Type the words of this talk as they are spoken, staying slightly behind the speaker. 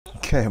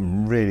Okay,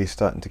 I'm really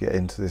starting to get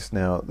into this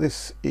now.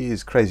 This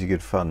is crazy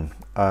good fun.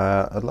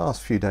 The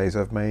last few days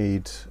I've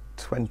made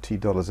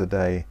 $20 a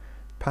day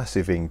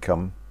passive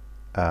income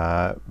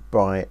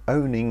by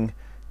owning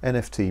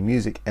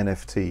music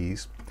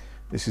NFTs.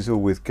 This is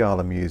all with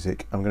Gala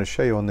music. I'm going to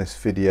show you on this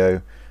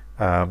video.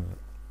 I'm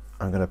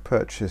going to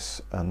purchase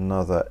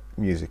another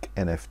music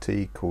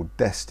NFT called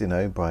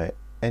Destino by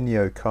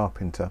Ennio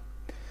Carpenter,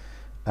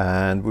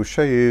 and we'll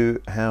show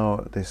you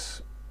how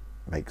this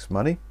makes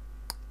money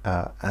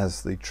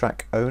as the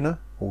track owner,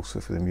 also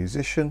for the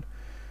musician,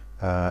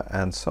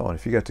 and so on.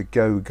 If you go to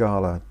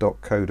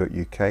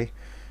gogala.co.uk,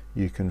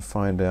 you can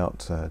find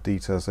out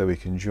details there. We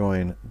can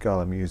join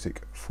Gala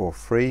Music for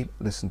free,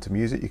 listen to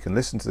music. You can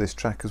listen to this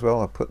track as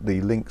well. I'll put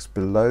the links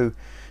below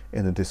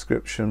in the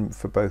description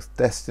for both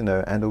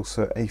Destino and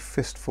also A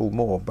Fistful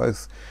More,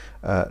 both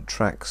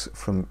tracks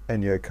from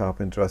Ennio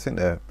Carpenter. I think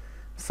they're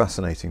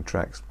fascinating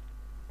tracks.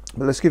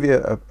 But let's give you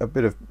a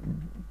bit of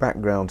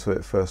background to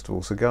it first of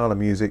all. So Gala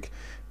Music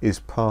is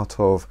part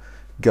of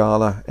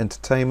Gala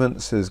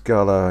Entertainment. So there's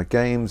Gala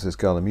Games, there's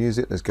Gala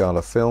Music, there's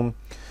Gala Film,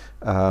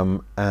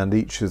 and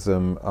each of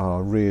them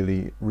are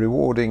really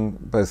rewarding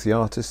both the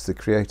artists, the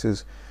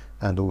creators,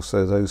 and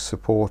also those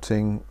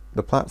supporting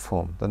the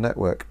platform, the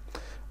network.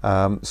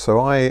 So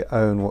I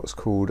own what's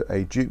called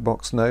a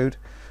jukebox node,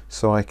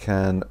 so I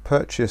can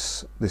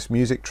purchase this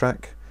music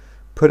track,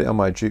 put it on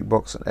my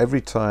jukebox, and every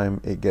time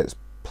it gets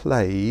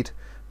played,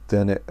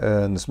 then it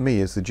earns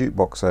me as the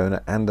jukebox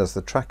owner and as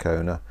the track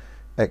owner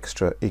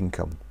extra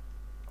income.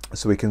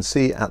 So we can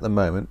see at the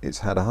moment it's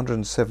had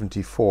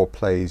 174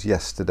 plays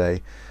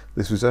yesterday.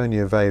 This was only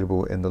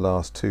available in the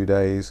last 2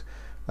 days,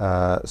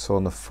 so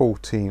on the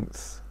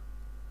 14th,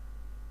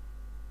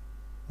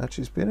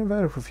 actually it's been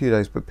available for a few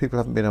days, but people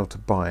haven't been able to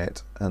buy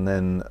it, and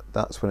then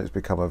that's when it's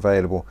become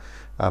available.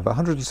 But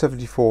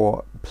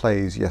 174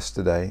 plays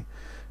yesterday.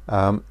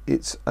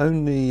 It's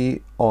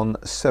only on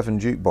 7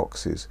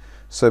 jukeboxes,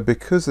 so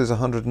because there's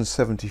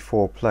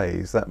 174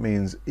 plays, that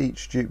means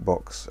each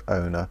jukebox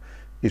owner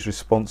is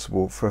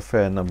responsible for a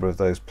fair number of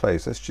those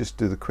plays. Let's just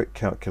do the quick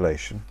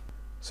calculation.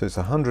 So it's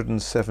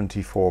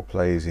 174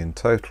 plays in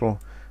total,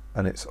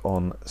 and it's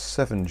on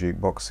 7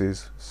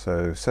 jukeboxes,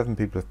 so 7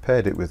 people have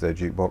paired it with their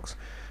jukebox,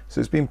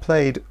 so it's been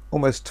played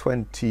almost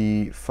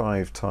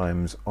 25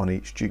 times on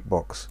each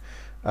jukebox,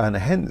 and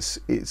hence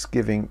it's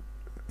giving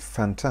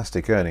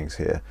fantastic earnings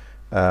here.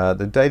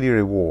 The daily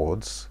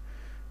rewards,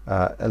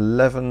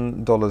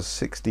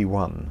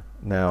 $11.61.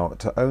 Now,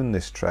 to own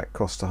this track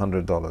costs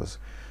 $100.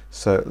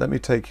 So let me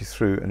take you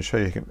through and show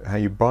you how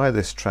you buy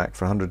this track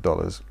for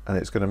 $100, and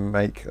it's going to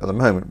make, at the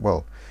moment,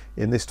 well,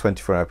 in this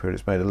 24-hour period,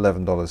 it's made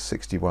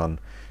 $11.61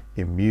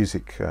 in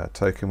music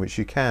token, which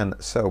you can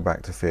sell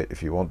back to fiat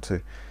if you want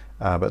to.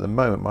 But at the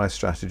moment, my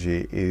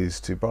strategy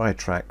is to buy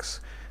tracks,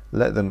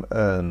 let them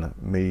earn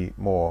me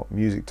more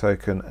music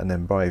token, and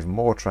then buy even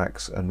more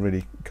tracks and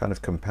really kind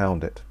of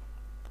compound it.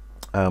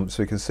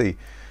 So you can see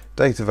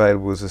date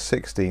available was the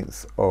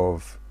 16th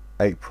of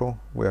April.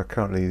 We are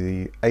currently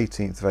the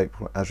 18th of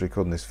April as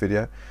recording this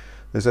video.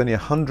 There's only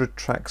 100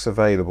 tracks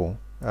available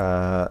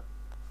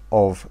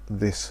of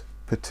this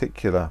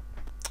particular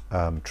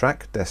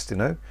track,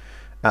 Destino,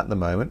 at the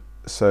moment.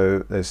 So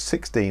there's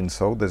 16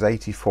 sold, there's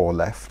 84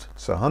 left.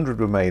 So 100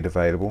 were made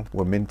available,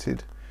 were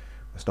minted.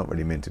 It's not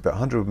really minted, but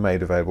 100 were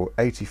made available,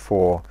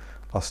 84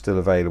 are still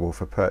available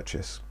for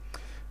purchase.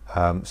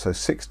 So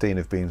 16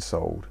 have been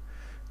sold.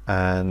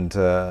 And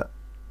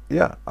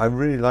yeah, I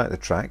really like the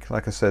track.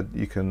 Like I said,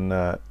 you can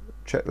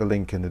check the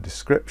link in the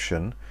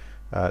description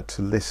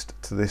to list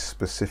to this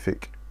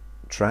specific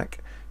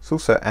track. It's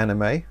also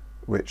anime,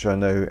 which I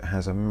know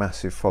has a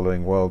massive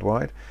following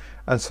worldwide.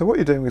 And so what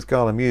you're doing with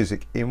Gala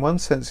Music, in one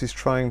sense, is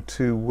trying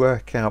to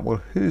work out,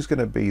 well, who's going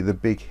to be the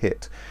big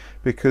hit?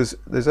 Because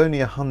there's only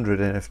 100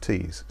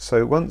 NFTs.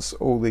 So once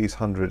all these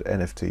 100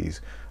 NFTs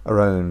are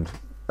owned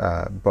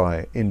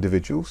by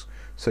individuals,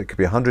 so it could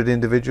be 100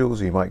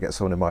 individuals, you might get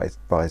someone who might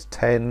buy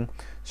 10,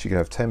 so you could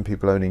have 10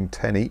 people owning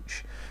 10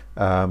 each.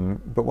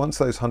 But once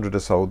those 100 are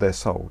sold, they're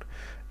sold.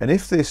 And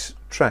if this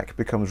track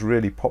becomes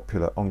really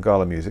popular on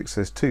Gala Music,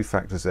 so there's 2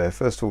 factors there.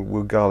 First of all,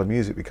 will Gala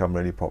Music become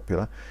really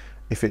popular?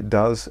 If it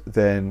does,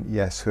 then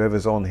yes,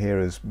 whoever's on here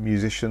as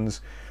musicians,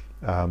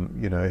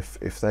 you know,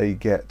 if they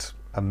get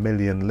 1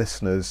 million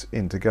listeners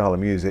into Gala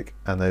Music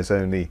and there's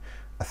only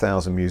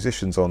 1,000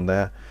 musicians on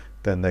there,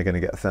 then they're going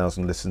to get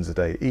 1,000 listens a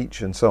day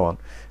each, and so on.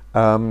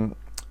 I'm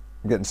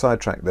getting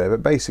sidetracked there,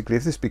 but basically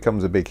if this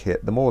becomes a big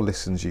hit, the more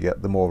listens you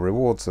get, the more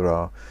rewards there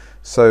are.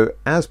 So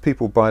as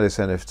people buy this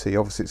NFT,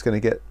 obviously it's going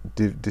to get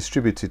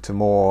distributed to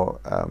more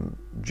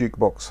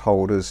jukebox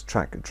holders,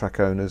 track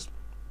owners,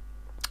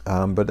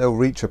 but they'll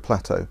reach a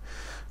plateau,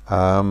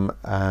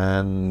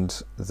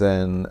 and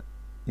then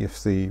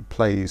if the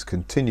plays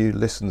continue,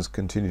 listens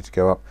continue to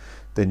go up,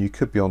 then you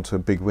could be onto a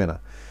big winner.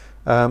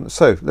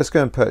 So let's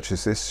go and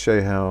purchase this, show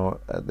you how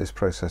this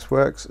process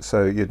works.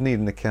 So you'd need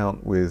an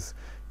account with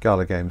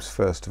Gala Games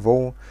first of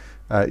all.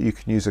 You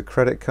can use a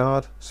credit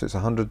card, so it's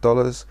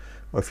 $100,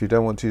 or if you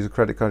don't want to use a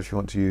credit card, if you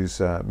want to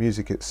use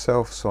music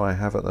itself, so I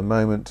have at the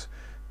moment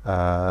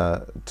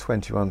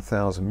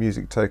 21,000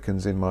 music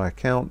tokens in my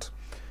account.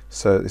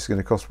 So this is going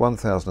to cost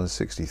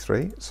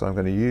 1,063. So I'm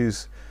going to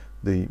use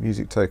the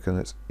music token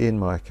that's in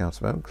my account at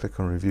the moment. Click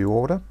on review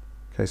order.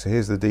 Okay, so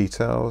here's the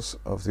details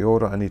of the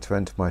order. I need to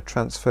enter my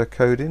transfer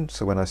code in.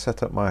 So when I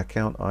set up my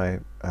account,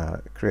 I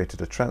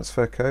created a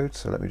transfer code.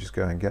 So let me just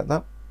go and get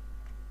that.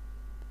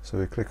 So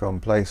we click on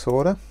place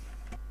order.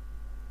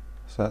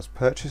 So that's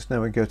purchased.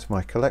 Now we go to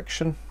my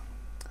collection.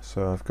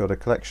 So I've got a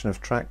collection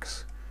of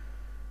tracks,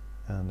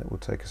 and it will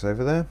take us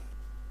over there.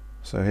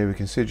 So here we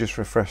can see, just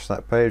refresh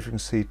that page, we can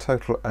see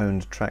total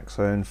owned tracks.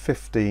 I own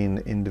 15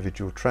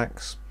 individual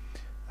tracks.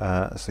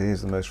 So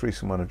here's the most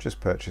recent one I've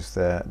just purchased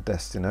there,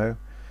 Destino.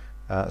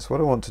 So what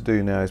I want to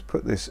do now is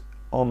put this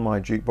on my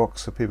jukebox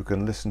so people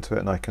can listen to it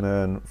and I can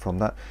earn from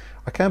that.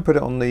 I can put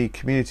it on the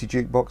community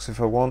jukebox if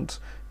I want.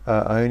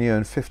 I only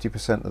earn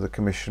 50% of the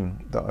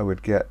commission that I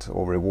would get,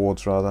 or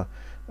rewards rather,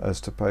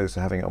 as opposed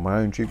to having it on my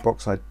own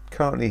jukebox. I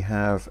currently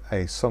have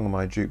a song on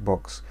my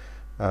jukebox,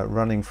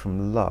 Running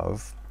From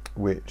Love,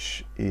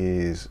 which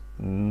is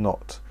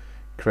not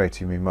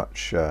creating me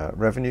much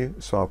revenue,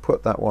 so I'll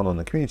put that one on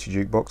the community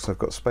jukebox. I've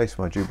got space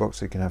in my jukebox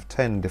so you can have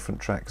 10 different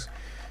tracks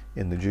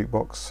in the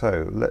jukebox.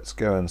 So let's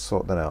go and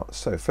sort that out.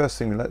 So first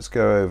thing, let's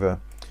go over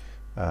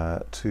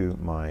to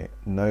my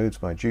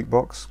nodes, my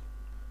jukebox.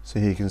 So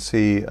here you can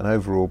see an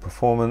overall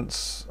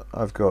performance.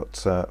 I've got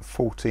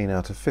 14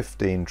 out of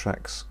 15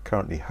 tracks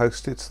currently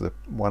hosted. So the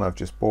one I've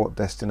just bought,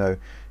 Destino,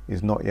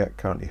 is not yet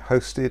currently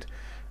hosted.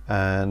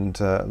 And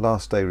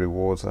last day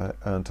rewards, I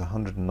earned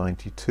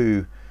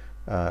 192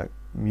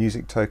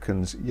 music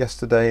tokens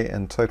yesterday,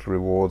 and total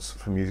rewards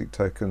for music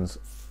tokens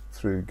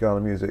through Gala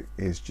Music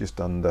is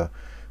just under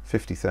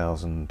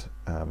 50,000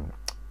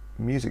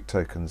 music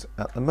tokens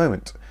at the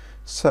moment.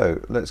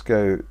 So let's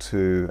go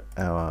to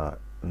our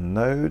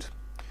node,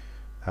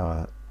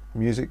 our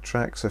music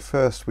track. So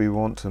first we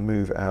want to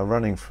move our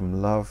Running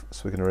From Love,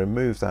 so we're going to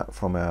remove that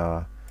from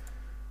our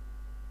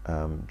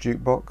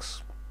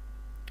jukebox.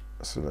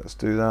 So let's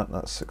do that.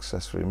 That's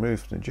successfully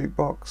removed from the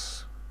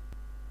jukebox.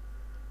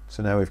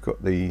 So now we've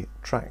got the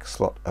track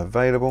slot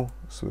available,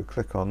 so we'll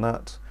click on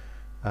that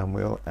and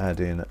we'll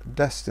add in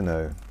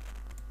Destino.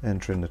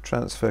 Enter in the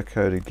transfer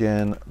code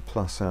again,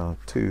 plus our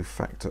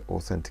two-factor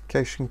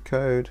authentication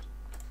code.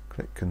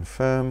 Click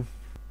confirm.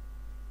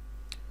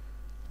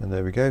 And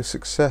there we go,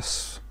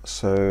 success.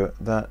 So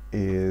that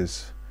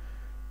is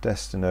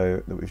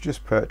Destino that we've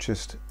just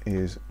purchased,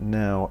 is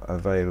now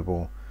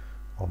available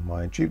on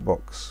my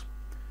jukebox.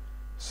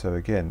 So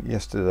again,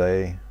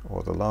 yesterday,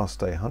 or the last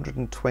day,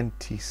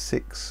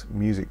 126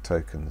 music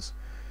tokens.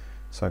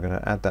 So I'm going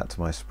to add that to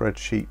my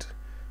spreadsheet.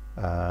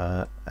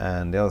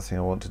 And the other thing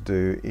I want to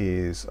do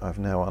is, I've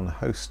now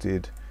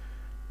unhosted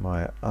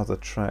my other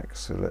track.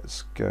 So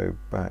let's go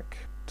back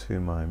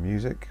to my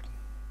music.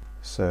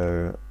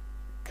 So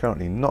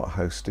currently not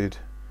hosted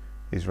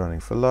is Running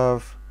For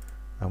Love,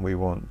 and we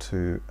want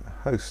to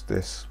host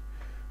this,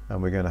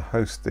 and we're going to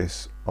host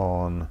this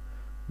on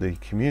the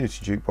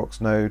community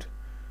jukebox node.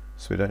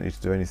 So we don't need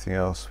to do anything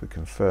else. We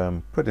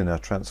confirm, put in our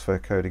transfer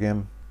code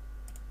again,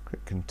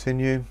 click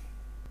continue,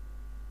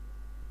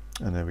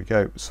 and there we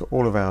go. So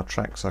all of our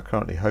tracks are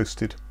currently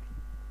hosted.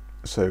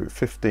 So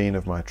 15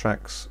 of my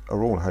tracks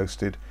are all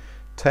hosted,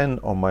 10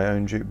 on my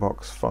own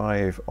jukebox,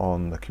 5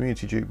 on the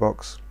community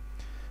jukebox,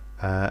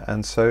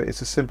 and so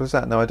it's as simple as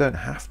that. Now I don't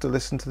have to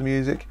listen to the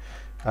music,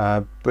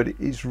 but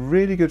it's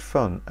really good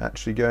fun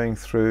actually going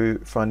through,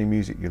 finding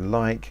music you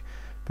like,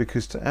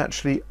 because to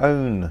actually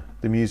own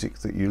the music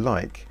that you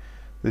like,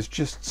 there's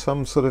just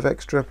some sort of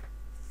extra,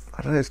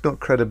 I don't know, it's not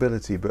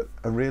credibility, but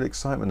a real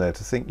excitement there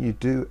to think you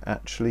do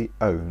actually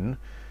own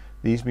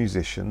these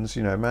musicians.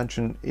 You know,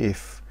 imagine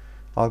if,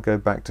 I'll go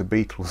back to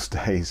Beatles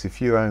days, if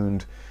you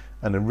owned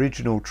an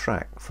original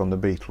track from the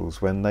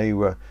Beatles when they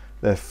were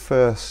their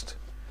first,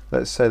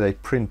 let's say they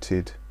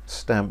printed,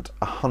 stamped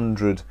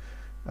 100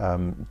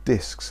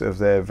 discs of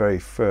their very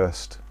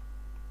first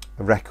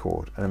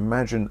record, and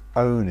imagine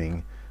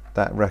owning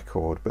that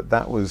record, but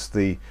that was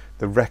the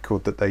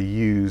record that they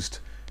used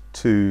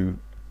to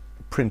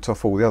print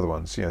off all the other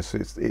ones, you know. So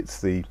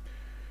it's the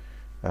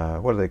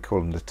what do they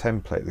call them, the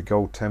template, the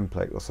gold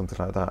template or something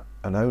like that,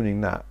 and owning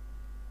that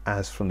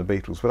as from the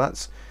Beatles. Well,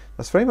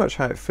 that's very much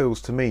how it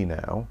feels to me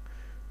now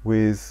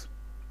with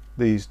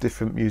these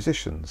different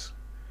musicians.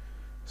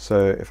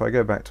 So if I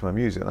go back to my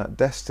music, that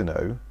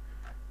Destino,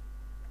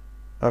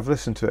 I've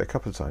listened to it a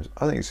couple of times.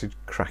 I think it's a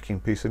cracking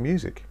piece of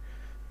music,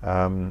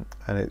 and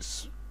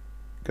it's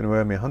going to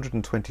earn me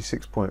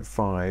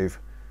 126.5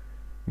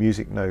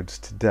 music nodes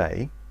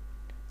today.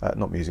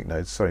 Not music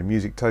nodes, sorry,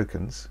 music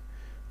tokens.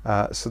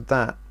 So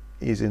that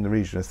is in the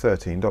region of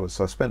 $13.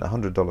 So I spent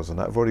 $100 on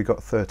that. I've already got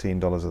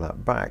 $13 of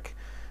that back.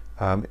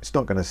 It's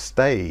not going to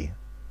stay,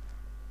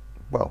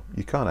 well,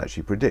 you can't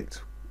actually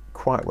predict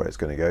quite where it's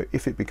going to go.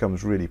 If it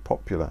becomes really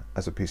popular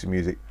as a piece of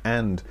music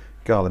and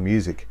Gala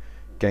Music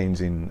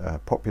gains in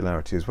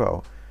popularity as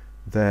well,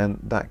 then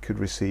that could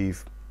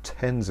receive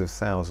tens of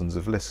thousands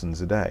of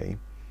listens a day,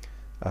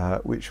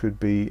 which would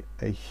be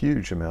a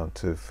huge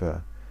amount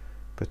of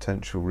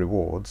potential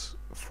rewards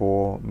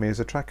for me as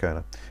a track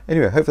owner.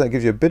 Anyway, hopefully that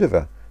gives you a bit of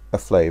a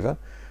flavour.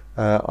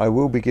 I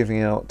will be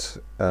giving out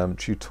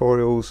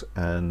tutorials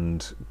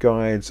and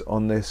guides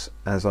on this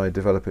as I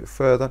develop it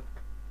further.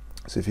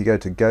 So if you go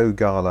to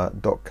gogala.co.uk,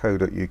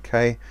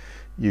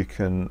 you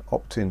can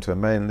opt into a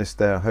mailing list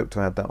there. I hope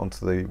to add that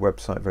onto the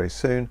website very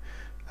soon,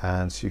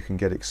 and so you can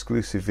get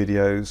exclusive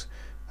videos,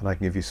 and I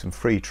can give you some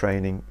free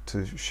training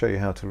to show you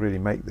how to really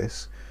make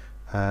this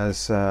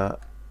as an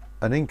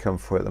income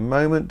for it. At the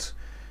moment,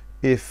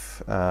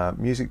 if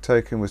Music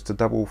Token was to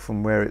double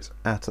from where it's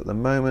at the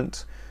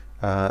moment,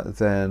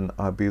 then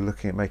I'd be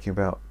looking at making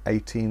about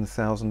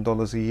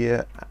 $18,000 a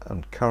year,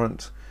 and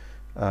current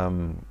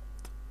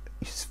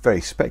it's very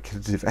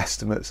speculative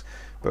estimates,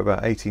 but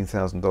about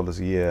 $18,000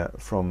 a year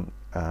from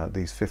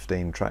these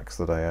 15 tracks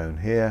that I own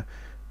here,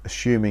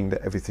 assuming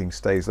that everything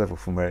stays level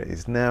from where it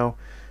is now.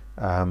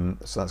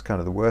 So that's kind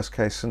of the worst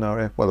case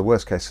scenario. Well, the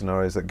worst case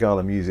scenario is that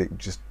Gala music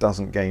just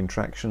doesn't gain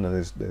traction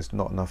and there's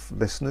not enough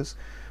listeners.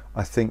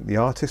 I think the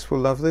artists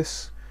will love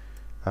this.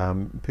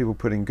 People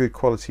putting good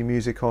quality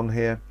music on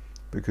here,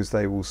 because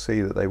they will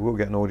see that they will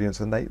get an audience,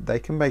 and they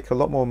can make a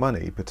lot more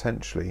money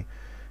potentially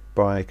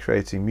by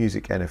creating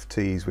music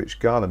NFTs, which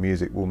Gala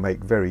Music will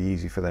make very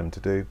easy for them to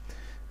do.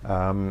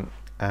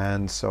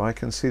 And so I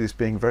can see this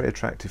being very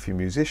attractive for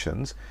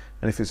musicians,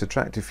 and if it's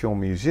attractive for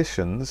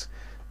musicians,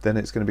 then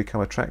it's going to become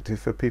attractive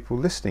for people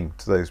listening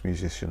to those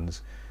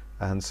musicians,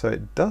 and so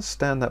it does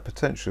stand that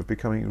potential of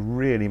becoming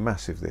really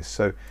massive, this.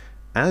 So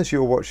as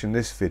you're watching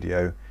this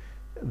video,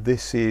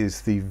 this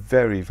is the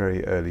very,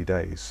 very early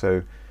days.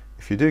 So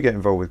if you do get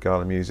involved with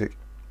Gala Music,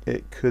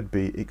 it could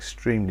be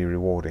extremely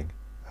rewarding.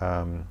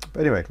 But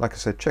anyway, like I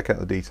said, check out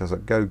the details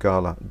at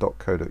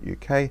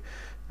gogala.co.uk,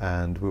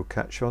 and we'll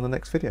catch you on the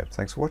next video.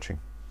 Thanks for watching.